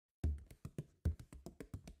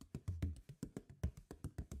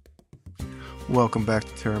Welcome back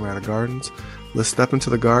to Terra Gardens. Let's step into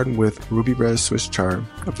the garden with Ruby Red Swiss Chard,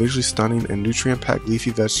 a visually stunning and nutrient-packed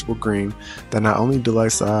leafy vegetable green that not only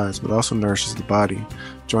delights the eyes but also nourishes the body.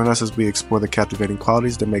 Join us as we explore the captivating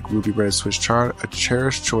qualities that make Ruby Red Swiss Chard a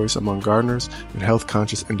cherished choice among gardeners and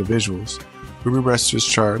health-conscious individuals. Ruby Red Swiss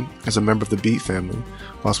Chard is a member of the beet family.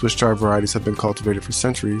 While Swiss chard varieties have been cultivated for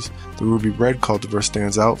centuries, the Ruby Red cultivar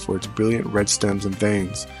stands out for its brilliant red stems and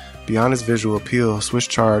veins. Beyond its visual appeal, Swiss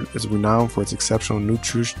chard is renowned for its exceptional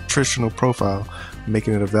nutritional profile,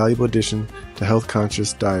 making it a valuable addition to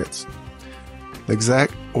health-conscious diets. The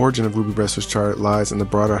exact origin of Ruby Red Swiss chard lies in the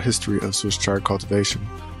broader history of Swiss chard cultivation,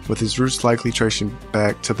 with its roots likely tracing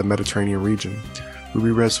back to the Mediterranean region.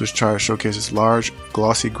 Ruby Red Swiss chard showcases large,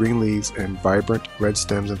 glossy green leaves and vibrant red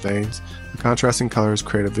stems and veins. The contrasting colors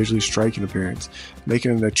create a visually striking appearance,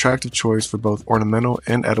 making it an attractive choice for both ornamental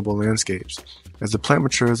and edible landscapes. As the plant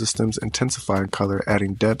matures, the stems intensify in color,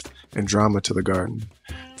 adding depth and drama to the garden.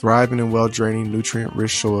 Thriving in well-draining,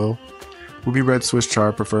 nutrient-rich soil, Ruby Red Swiss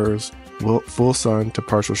chard prefers full sun to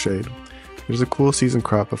partial shade. It is a cool season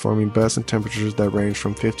crop, performing best in temperatures that range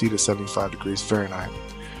from 50 to 75 degrees Fahrenheit.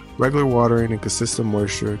 Regular watering and consistent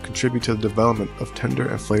moisture contribute to the development of tender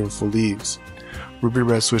and flavorful leaves. Ruby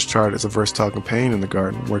Red Swiss chard is a versatile companion in the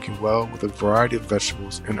garden, working well with a variety of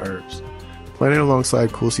vegetables and herbs. Planting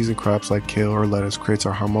alongside cool season crops like kale or lettuce creates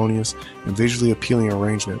a harmonious and visually appealing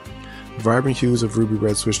arrangement. The vibrant hues of Ruby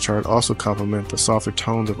Red Swiss chard also complement the softer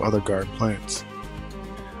tones of other garden plants.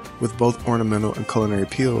 With both ornamental and culinary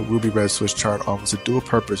appeal, Ruby Red Swiss chard offers a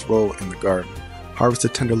dual-purpose role in the garden.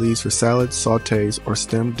 Harvested tender leaves for salads, sautés, or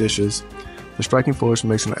stemmed dishes, the striking foliage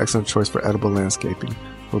makes an excellent choice for edible landscaping,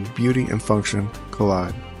 where beauty and function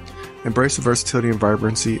collide. Embrace the versatility and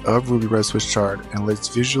vibrancy of Ruby Red Swiss chard and let its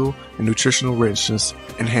visual and nutritional richness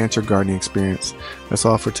enhance your gardening experience. That's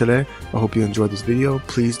all for today. I hope you enjoyed this video.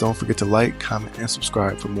 Please don't forget to like, comment, and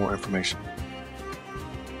subscribe for more information.